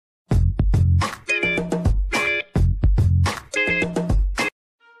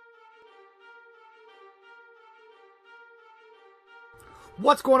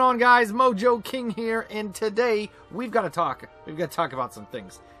What's going on, guys? Mojo King here, and today we've got to talk about some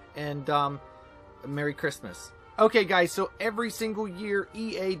things. And Merry Christmas. Okay, guys, so every single year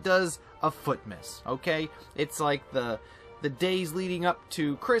EA does a FUTMAS, okay? It's like the days leading up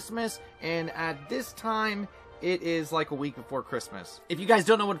to Christmas, and at this time it is like a week before Christmas. If you guys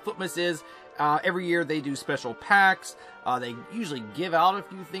don't know what FUTMAS is, every year they do special packs. They usually give out a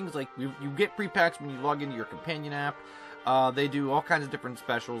few things, like you get free packs when you log into your companion app. They do all kinds of different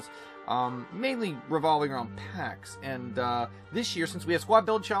specials, mainly revolving around packs. And this year, since we have squad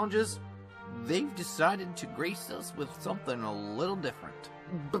build challenges, they've decided to grace us with something a little different.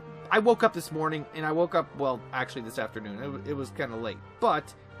 But I woke up this morning, and I woke up, well, actually this afternoon. It was kind of late.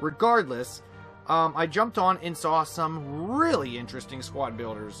 But regardless, I jumped on and saw some really interesting squad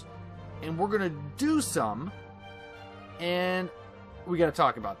builders. And we're going to do some, and we got to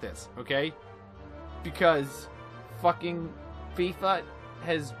talk about this, okay? Because fucking FIFA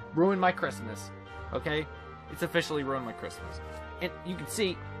has ruined my Christmas, okay? It's officially ruined my Christmas. And you can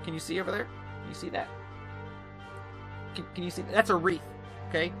see, can you see over there? Can you see that? Can you see that? That's a wreath,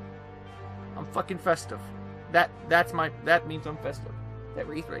 okay? I'm fucking festive. That means I'm festive. That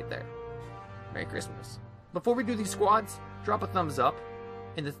wreath right there. Merry Christmas. Before we do these squads, drop a thumbs up.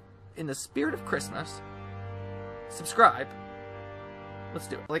 In the spirit of Christmas, subscribe. Let's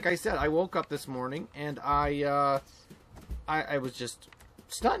do it. Like I said, I woke up this morning and I was just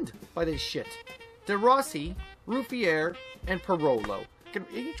stunned by this shit. De Rossi, Ruffier, and Parolo.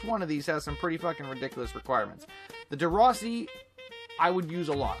 Each one of these has some pretty fucking ridiculous requirements. The De Rossi, I would use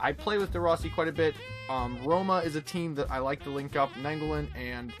a lot. I play with De Rossi quite a bit. Roma is a team that I like to link up. Nangolan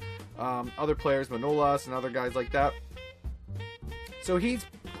and other players, Manolas and other guys like that. So he's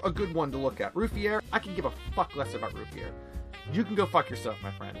a good one to look at. Ruffier, I can give a fuck less about Ruffier. You can go fuck yourself,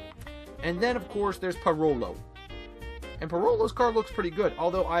 my friend. And then, of course, there's Parolo. And Parolo's card looks pretty good.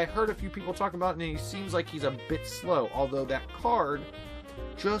 Although I heard a few people talking about it, and he seems like he's a bit slow. Although that card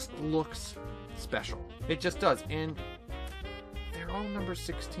just looks special. It just does. And they're all number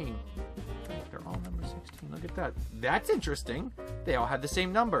 16. They're all number 16. Look at that. That's interesting. They all have the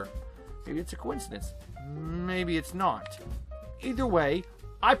same number. Maybe it's a coincidence. Maybe it's not. Either way,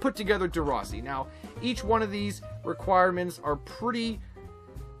 I put together De Rossi. Now, each one of these requirements are pretty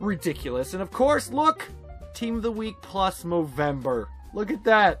ridiculous. And of course, look! Team of the Week plus Movember. Look at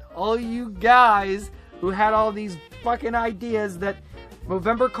that. All you guys who had all these fucking ideas that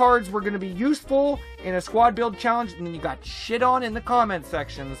Movember cards were going to be useful in a squad build challenge, and then you got shit on in the comment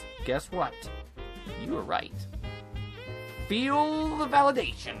sections. Guess what? You were right. Feel the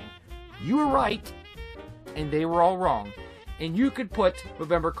validation. You were right, and they were all wrong. And you could put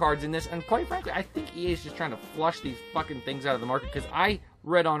Movember cards in this, and quite frankly, I think EA is just trying to flush these fucking things out of the market, because I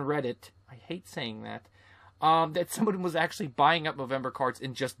read on Reddit, I hate saying that, that someone was actually buying up Movember cards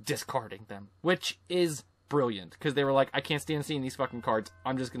and just discarding them, which is brilliant, because they were like, I can't stand seeing these fucking cards,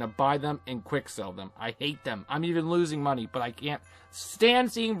 I'm just going to buy them and quick sell them. I hate them. I'm even losing money, but I can't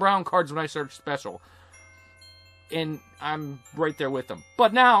stand seeing brown cards when I search special. And I'm right there with them.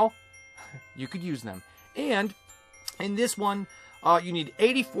 But now, you could use them. And in this one, you need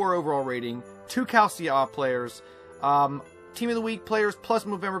 84 overall rating, 2 Calcia players, Team of the Week players plus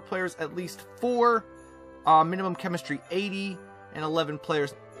Movember players at least 4, minimum chemistry 80, and 11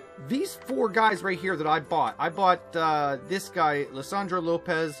 players. These 4 guys right here that I bought this guy, Lisandro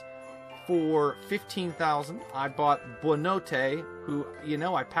Lopez, for 15,000. I bought Buonote, who, you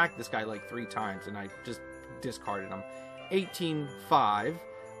know, I packed this guy like 3 times, and I just discarded him. 18,500.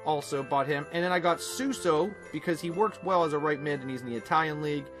 Also bought him. And then I got Suso because he works well as a right mid and he's in the Italian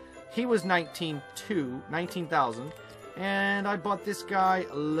league. He was 19,000. And I bought this guy,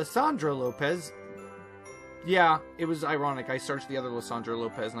 Lisandro Lopez. Yeah, it was ironic. I searched the other Lisandro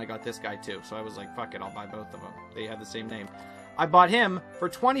Lopez and I got this guy too. So I was like, fuck it, I'll buy both of them. They have the same name. I bought him for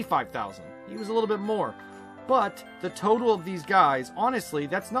 25,000. He was a little bit more. But the total of these guys, honestly,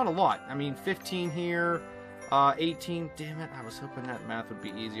 that's not a lot. I mean, 15 here. 18, damn it, I was hoping that math would be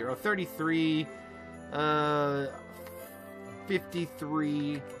easier. Oh, 33,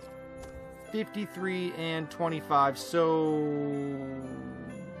 53, 53, and 25, so,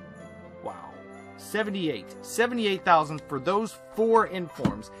 wow, 78,000 for those 4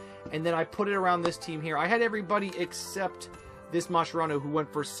 informs, and then I put it around this team here. I had everybody except this Mascherano who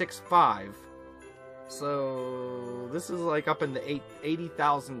went for 6.5, so this is like up in the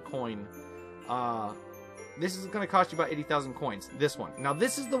 80,000 coin, this is going to cost you about 80,000 coins, this one. Now,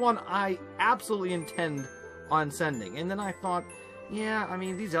 this is the one I absolutely intend on sending. And then I thought, yeah, I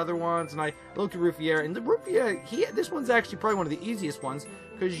mean, these other ones, and I looked at Ruffier, and the Ruffier, this one's actually probably one of the easiest ones,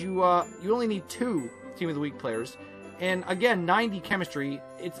 because you only need 2 Team of the Week players, And again, 90 chemistry,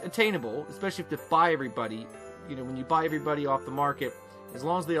 it's attainable, especially if you buy everybody. You know, when you buy everybody off the market, as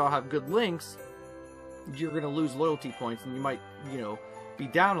long as they all have good links, you're going to lose loyalty points, and you might, you know, be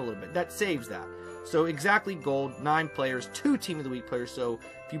down a little bit. That saves that. So exactly gold, 9 players, 2 Team of the Week players. So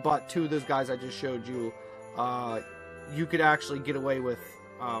if you bought 2 of those guys I just showed you, you could actually get away with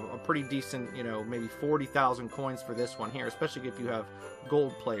a pretty decent, you know, maybe 40,000 coins for this one here, especially if you have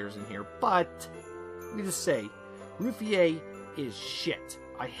gold players in here. But let me just say, Ruffier is shit.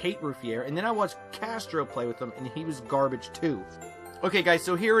 I hate Ruffier. And then I watched Castro play with him, and he was garbage too. Okay, guys,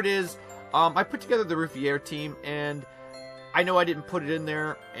 so here it is. I put together the Ruffier team, and I know I didn't put it in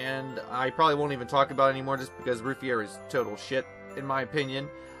there, and I probably won't even talk about it anymore just because Ruffier is total shit, in my opinion.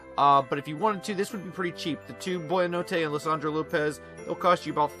 But if you wanted to, this would be pretty cheap. The 2 Boyanote and Lisandro Lopez, they'll cost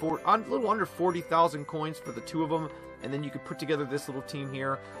you about a little under 40,000 coins for the 2 of them, and then you could put together this little team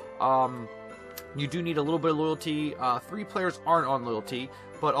here. You do need a little bit of loyalty. 3 players aren't on loyalty,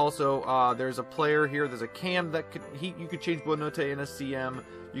 but also there's a player here. There's a Cam that you could change Boyanote and a CM.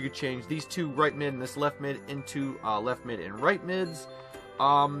 You could change these 2 right mid and this left mid into left mid and right mids.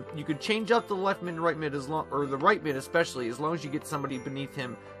 You could change up the left mid and right mid or the right mid especially, as long as you get somebody beneath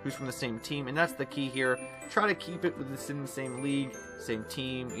him who's from the same team, and that's the key here. Try to keep it in the same league, same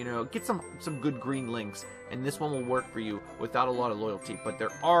team. You know, get some good green links, and this one will work for you without a lot of loyalty. But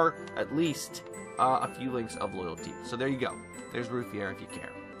there are at least a few links of loyalty. So there you go. There's Ruffier if you care.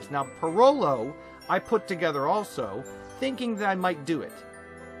 Now Parolo, I put together also, thinking that I might do it.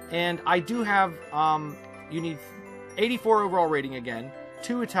 And I do have, you need 84 overall rating again,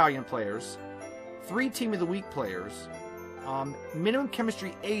 2 Italian players, 3 Team of the Week players, minimum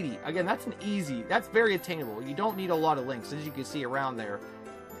chemistry 80. Again, that's very attainable. You don't need a lot of links, as you can see around there.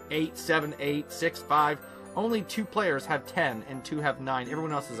 8, 7, 8, 6, 5. Only 2 players have 10 and 2 have 9.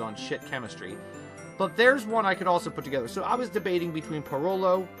 Everyone else is on shit chemistry. But there's one I could also put together. So I was debating between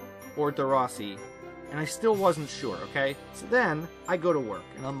Parolo or De Rossi, and I still wasn't sure, okay? So then I go to work,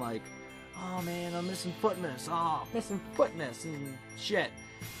 and I'm like, oh man, I'm missing FUTMAS. Oh, missing FUTMAS and shit.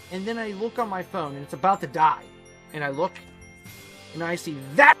 And then I look on my phone, and it's about to die. And I look, and I see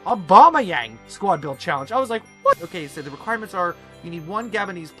that Aubameyang squad build challenge. I was like, what? Okay, so the requirements are, you need 1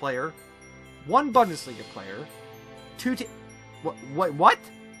 Gabonese player, 1 Bundesliga player, 2 What?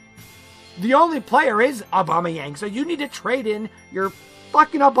 The only player is Aubameyang, so you need to trade in your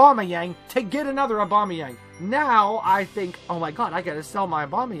fucking Aubameyang to get another Aubameyang. Now, I think, oh my god, I gotta sell my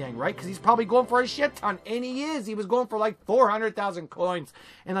Aubameyang, right? Because he's probably going for a shit ton. And he is. He was going for like 400,000 coins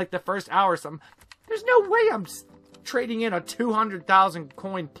in like the first hour or something. There's no way I'm trading in a 200,000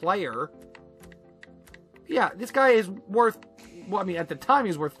 coin player. Yeah, this guy is worth, well, I mean, at the time he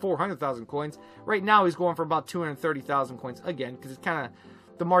was worth 400,000 coins. Right now he's going for about 230,000 coins. Again, because it's kind of,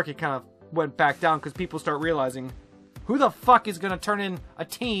 the market kind of went back down because people start realizing, who the fuck is going to turn in a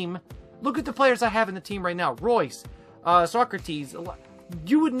team? Look at the players I have in the team right now. Royce, Socrates.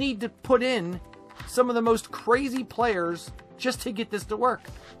 You would need to put in some of the most crazy players just to get this to work.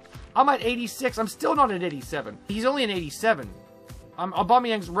 I'm at 86. I'm still not at 87. He's only an 87.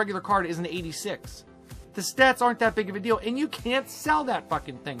 Aubameyang's regular card is an 86. The stats aren't that big of a deal, and you can't sell that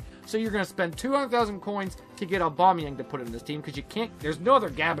fucking thing. So you're going to spend 200,000 coins to get Aubameyang to put in this team, because you can't, there's no other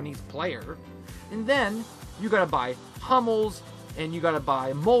Gabonese player. And then you got to buy Hummels, and you got to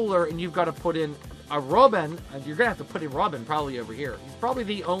buy Moeller, and you've got to put in a Robben, and you're going to have to put in Robben probably over here. He's probably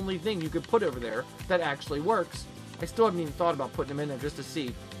the only thing you could put over there that actually works. I still haven't even thought about putting him in there just to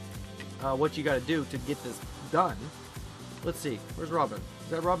see what you got to do to get this done. Let's see. Where's Robben?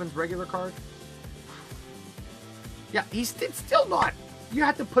 Is that Robben's regular card? Yeah, it's still not. You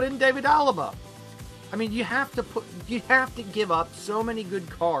have to put in David Alaba. I mean, you have to give up so many good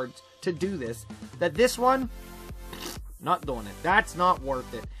cards to do this, that this one, not doing it. That's not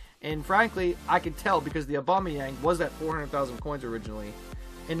worth it. And frankly, I could tell because the Aubameyang was at 400,000 coins originally,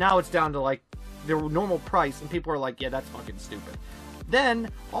 and now it's down to like their normal price, and people are like, yeah, that's fucking stupid. Then,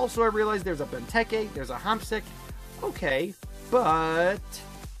 also I realized there's a Benteke, there's a Hamsik. Okay, but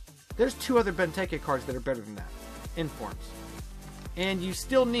there's 2 other Benteke cards that are better than that. Informs. And you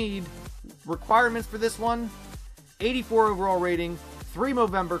still need requirements for this one: 84 overall rating, 3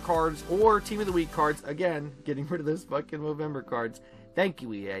 Movember cards, or Team of the Week cards. Again, getting rid of those fucking Movember cards. Thank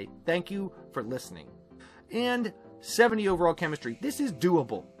you, EA. Thank you for listening. And 70 overall chemistry. This is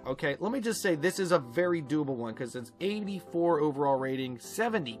doable, okay? Let me just say, this is a very doable one, because it's 84 overall rating,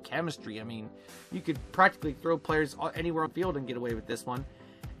 70 chemistry. I mean, you could practically throw players anywhere on the field and get away with this one.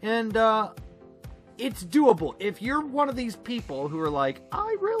 And, it's doable. If you're one of these people who are like,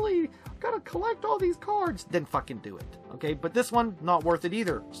 I really gotta collect all these cards, then fucking do it, okay? But this one, not worth it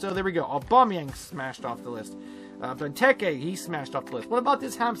either. So there we go. Aubameyang smashed off the list. Benteke, he smashed off the list. What about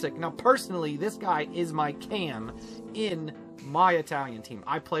this Hamsik? Now, personally, this guy is my cam in my Italian team.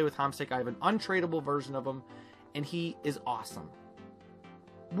 I play with Hamsik. I have an untradeable version of him, and he is awesome.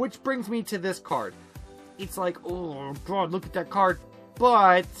 Which brings me to this card. It's like, oh, God, look at that card.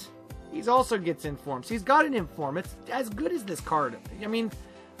 But he also gets informs. He's got an inform. It's as good as this card. I mean,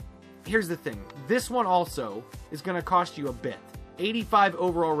 here's the thing. This one also is going to cost you a bit. 85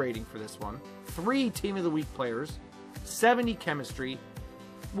 overall rating for this one. 3 Team of the Week players. 70 chemistry,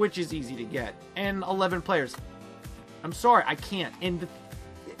 which is easy to get. And 11 players. I'm sorry, I can't. And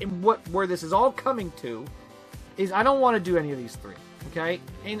where this is all coming to is I don't want to do any of these 3. Okay?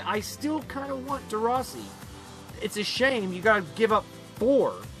 And I still kind of want De Rossi. It's a shame you got to give up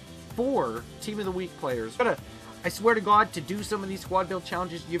 4 Team of the Week players. I swear to God, to do some of these squad build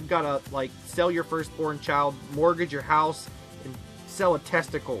challenges, you've got to, like, sell your firstborn child, mortgage your house, and sell a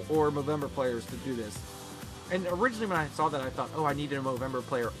testicle or Movember players to do this. And originally when I saw that, I thought, oh, I needed a Movember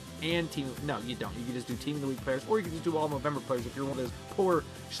player and team. No, you don't. You can just do Team of the Week players, or you can just do all Movember players if you're one of those poor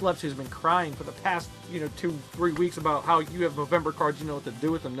schleps who's been crying for the past, 2-3 weeks about how you have Movember cards, you know what to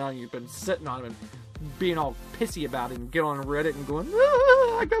do with them now, and you've been sitting on them and being all pissy about it, and get on Reddit and going,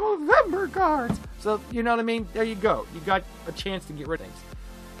 I got Movember cards. So, you know what I mean? There you go. You got a chance to get rid of things.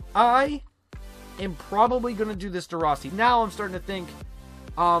 I am probably going to do this De Rossi. Now I'm starting to think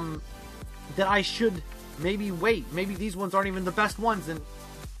that I should maybe wait. Maybe these ones aren't even the best ones. And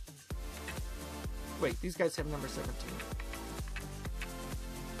wait, these guys have number 17.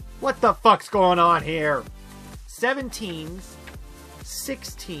 What the fuck's going on here? 17s,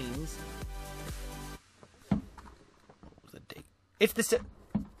 16s. What was the date? It's the...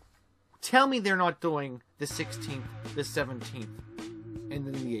 Tell me they're not doing the 16th, the 17th, and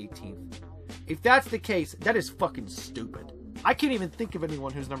then the 18th. If that's the case, that is fucking stupid. I can't even think of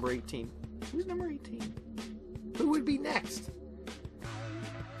anyone who's number 18. Who's number 18? Who would be next?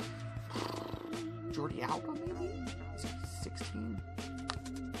 Jordi Alba, maybe? 16?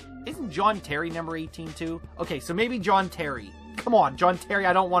 Isn't John Terry number 18 too? Okay, so maybe John Terry. Come on, John Terry.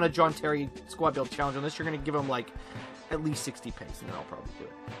 I don't want a John Terry squad build challenge unless you're going to give him, like, at least 60 pace, and then I'll probably do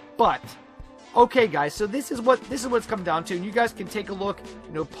it. But, okay, guys, so this is what's come down to. And you guys can take a look,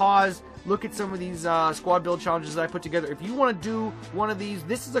 pause, look at some of these squad build challenges that I put together. If you want to do one of these,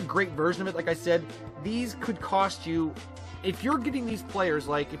 this is a great version of it. Like I said, these could cost you, if you're getting these players,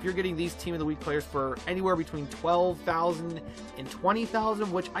 like if you're getting these Team of the Week players for anywhere between 12,000 and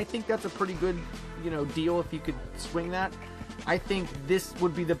 20,000, which I think that's a pretty good, deal if you could swing that. I think this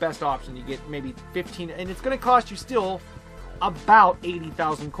would be the best option. You get maybe 15, and it's going to cost you still about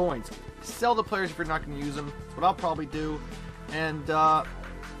 80,000 coins. Sell the players if you're not going to use them. That's what I'll probably do. And,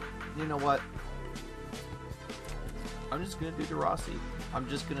 you know what? I'm just going to do De Rossi. I'm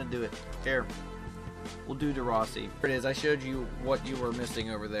just going to do it. Here. We'll do De Rossi. Here it is. I showed you what you were missing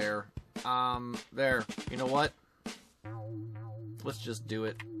over there. There. You know what? Let's just do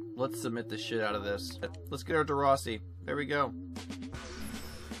it. Let's submit the shit out of this. Let's get our De Rossi. There we go.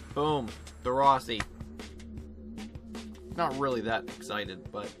 Boom. De Rossi. Not really that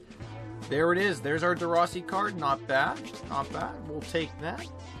excited, but there it is. There's our De Rossi card. Not bad. Not bad. We'll take that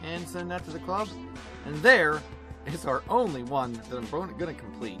and send that to the club. And there is our only one that I'm going to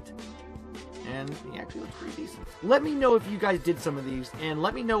complete. And he actually looks pretty decent. Let me know if you guys did some of these, and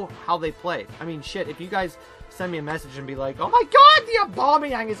let me know how they play. I mean, shit, if you guys send me a message and be like, oh my god, the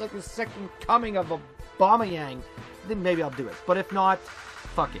Aubameyang is like the second coming of Aubameyang, then maybe I'll do it. But if not,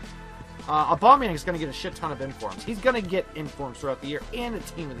 fuck it. Aubameyang is going to get a shit ton of informs. He's going to get informs throughout the year and a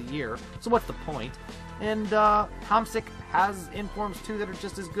Team of the Year, so what's the point? And Hamsik has informs too that are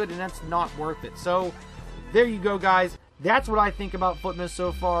just as good, and that's not worth it. So there you go, guys. That's what I think about FUTMAS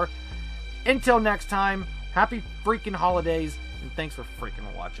so far. Until next time, happy freaking holidays, and thanks for freaking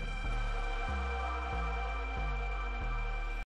watching.